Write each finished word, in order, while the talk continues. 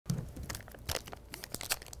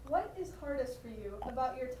What is hardest for you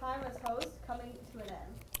about your time as host coming to an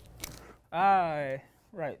end?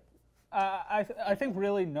 Right. I think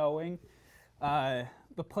really knowing the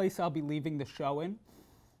place I'll be leaving the show in,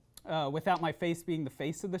 without my face being the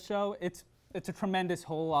face of the show, it's a tremendous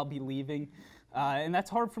hole I'll be leaving, and that's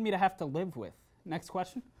hard for me to have to live with. Next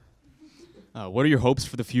question. What are your hopes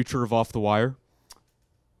for the future of Off the Wire?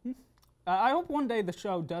 I hope one day the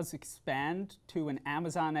show does expand to an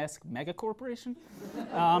Amazon-esque megacorporation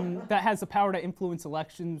that has the power to influence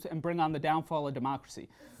elections and bring on the downfall of democracy.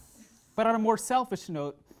 But on a more selfish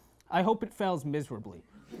note, I hope it fails miserably.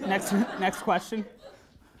 Next question.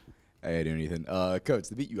 Hey, how you doing, Ethan? Coach,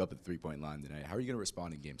 they beat you up at the three-point line tonight. How are you going to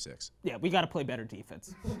respond in Game 6? Yeah, we got to play better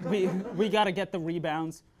defense. We got to get the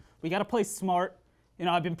rebounds. We got to play smart. You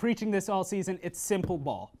know, I've been preaching this all season. It's simple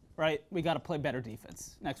ball, right? We got to play better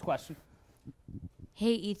defense. Next question.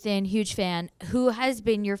 Hey, Ethan, huge fan. Who has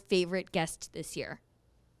been your favorite guest this year?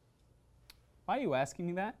 Why are you asking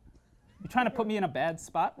me that? You trying to put me in a bad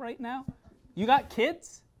spot right now? You got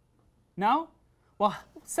kids? No? Well,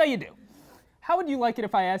 say you do. How would you like it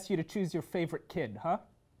if I asked you to choose your favorite kid, huh?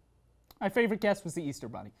 My favorite guest was the Easter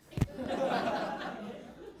Bunny.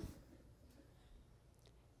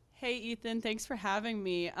 Hey, Ethan, thanks for having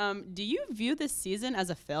me. Do you view this season as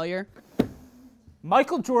a failure?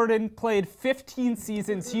 Michael Jordan played 15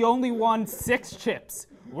 seasons. He only won 6 chips.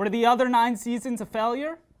 Were the other 9 seasons a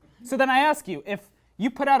failure? So then I ask you, if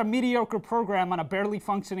you put out a mediocre program on a barely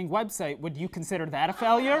functioning website, would you consider that a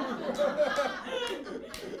failure?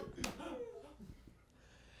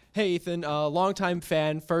 Hey, Ethan, longtime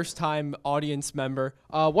fan, first-time audience member.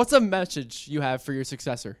 What's a message you have for your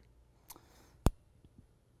successor?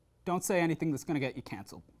 Don't say anything that's going to get you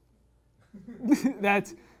canceled.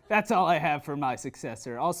 That's all I have for my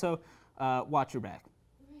successor. Also, watch your back.